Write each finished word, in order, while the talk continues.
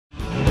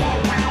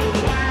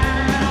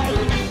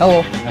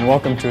Hello, and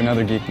welcome to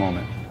another Geek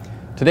Moment.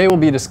 Today we'll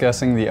be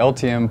discussing the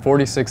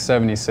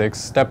LTM4676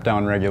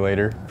 step-down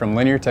regulator from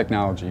Linear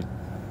Technology.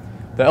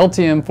 The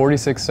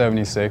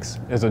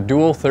LTM4676 is a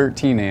dual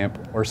 13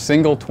 amp or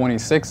single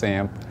 26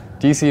 amp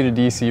DC to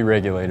DC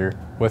regulator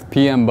with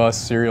PM bus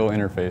serial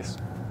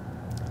interface.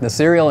 The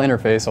serial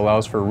interface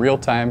allows for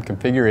real-time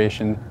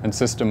configuration and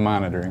system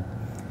monitoring.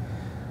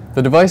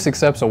 The device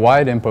accepts a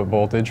wide input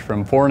voltage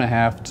from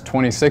 4.5 to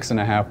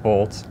 26.5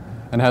 volts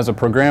and has a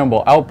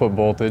programmable output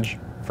voltage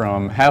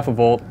from 0.5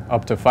 volt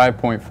up to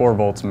 5.4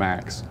 volts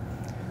max.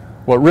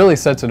 What really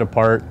sets it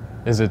apart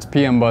is its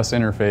PM bus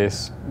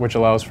interface, which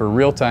allows for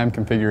real-time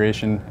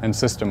configuration and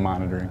system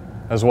monitoring,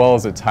 as well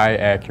as its high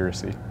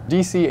accuracy.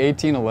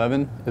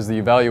 DC1811 is the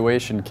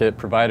evaluation kit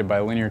provided by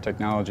Linear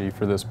Technology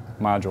for this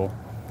module.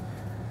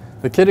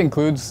 The kit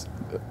includes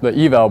the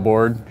eval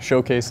board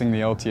showcasing the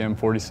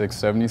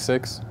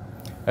LTM4676.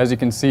 As you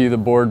can see, the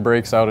board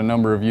breaks out a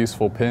number of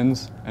useful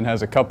pins and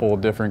has a couple of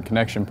different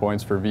connection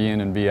points for V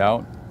in and V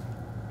out.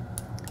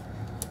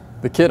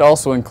 The kit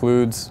also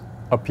includes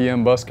a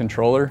PM bus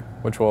controller,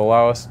 which will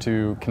allow us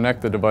to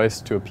connect the device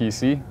to a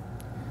PC.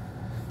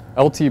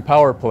 LT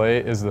Power Play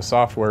is the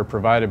software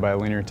provided by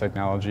Linear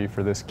Technology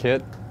for this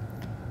kit.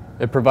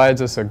 It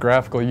provides us a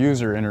graphical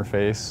user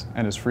interface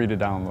and is free to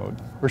download.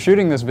 We're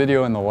shooting this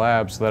video in the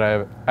lab so that I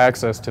have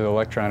access to the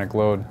electronic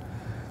load.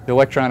 The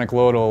electronic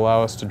load will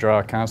allow us to draw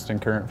a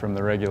constant current from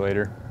the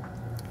regulator.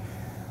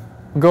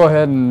 We'll go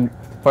ahead and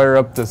fire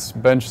up this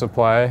bench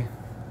supply,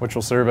 which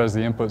will serve as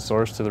the input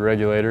source to the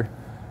regulator.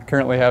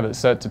 Currently have it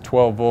set to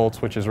 12 volts,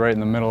 which is right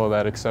in the middle of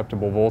that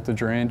acceptable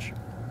voltage range.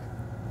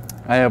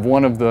 I have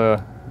one of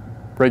the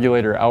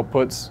regulator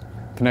outputs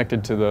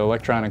connected to the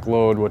electronic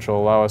load, which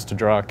will allow us to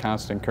draw a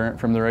constant current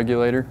from the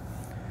regulator.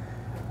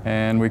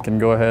 And we can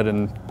go ahead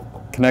and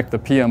connect the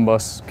PM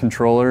bus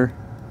controller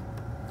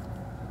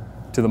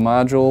to the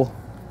module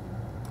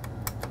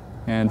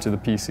and to the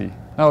PC.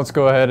 Now let's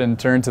go ahead and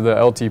turn to the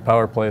LT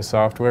Power Play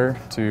software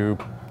to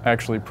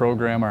actually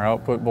program our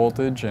output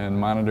voltage and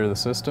monitor the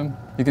system.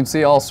 You can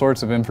see all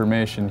sorts of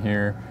information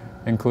here,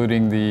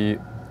 including the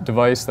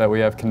device that we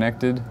have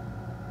connected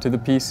to the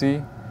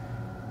PC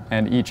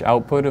and each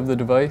output of the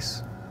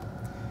device.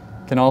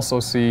 You can also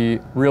see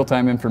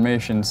real-time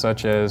information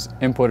such as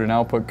input and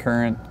output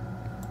current,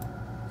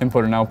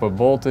 input and output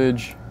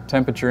voltage,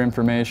 temperature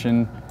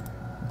information,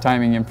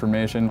 timing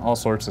information, all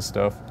sorts of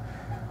stuff.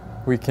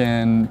 We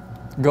can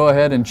go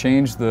ahead and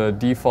change the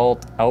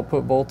default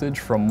output voltage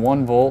from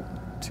 1 volt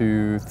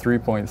to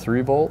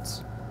 3.3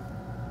 volts.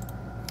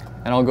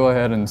 And I'll go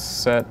ahead and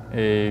set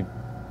a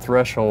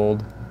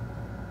threshold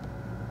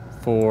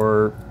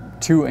for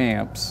 2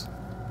 amps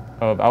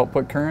of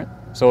output current.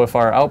 So if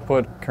our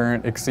output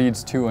current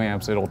exceeds 2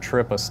 amps, it'll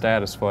trip a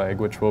status flag,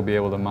 which we'll be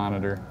able to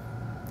monitor.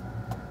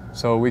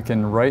 So we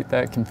can write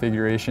that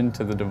configuration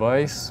to the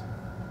device.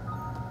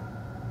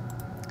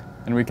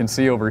 And we can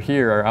see over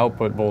here our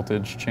output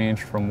voltage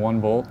changed from 1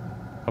 volt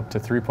up to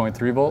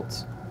 3.3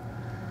 volts.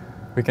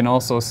 We can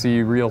also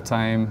see real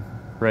time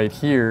right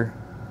here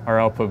our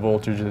output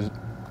voltage is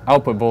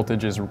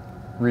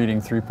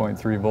reading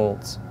 3.3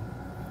 volts,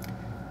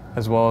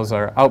 as well as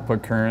our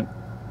output current.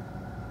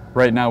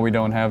 Right now we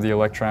don't have the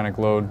electronic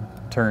load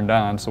turned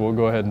on, so we'll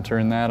go ahead and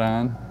turn that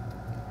on.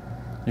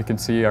 You can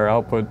see our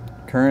output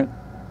current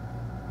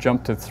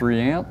jump to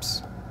 3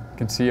 amps. You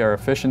can see our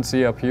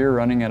efficiency up here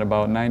running at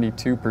about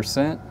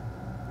 92%.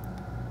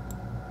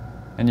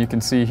 And you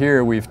can see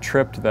here we've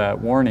tripped that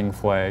warning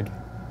flag.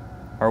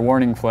 Our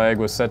warning flag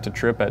was set to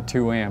trip at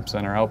 2 amps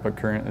and our output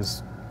current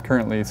is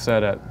currently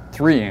set at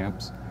 3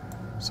 amps,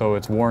 so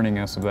it's warning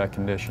us of that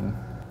condition.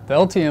 The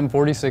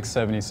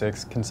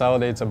LTM4676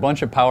 consolidates a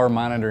bunch of power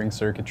monitoring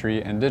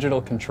circuitry and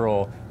digital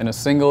control in a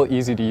single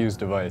easy-to-use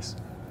device.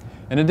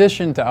 In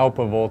addition to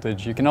output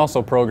voltage, you can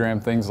also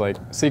program things like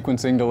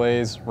sequencing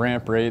delays,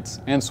 ramp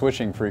rates, and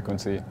switching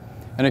frequency,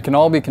 and it can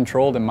all be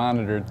controlled and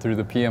monitored through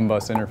the PM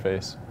bus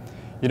interface.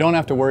 You don't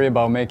have to worry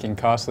about making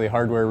costly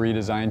hardware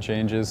redesign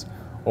changes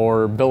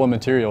or bill of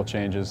material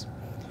changes.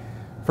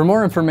 For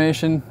more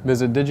information,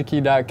 visit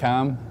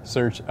DigiKey.com,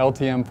 search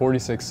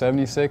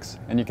LTM4676,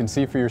 and you can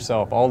see for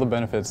yourself all the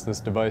benefits this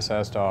device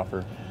has to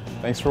offer.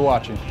 Thanks for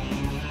watching.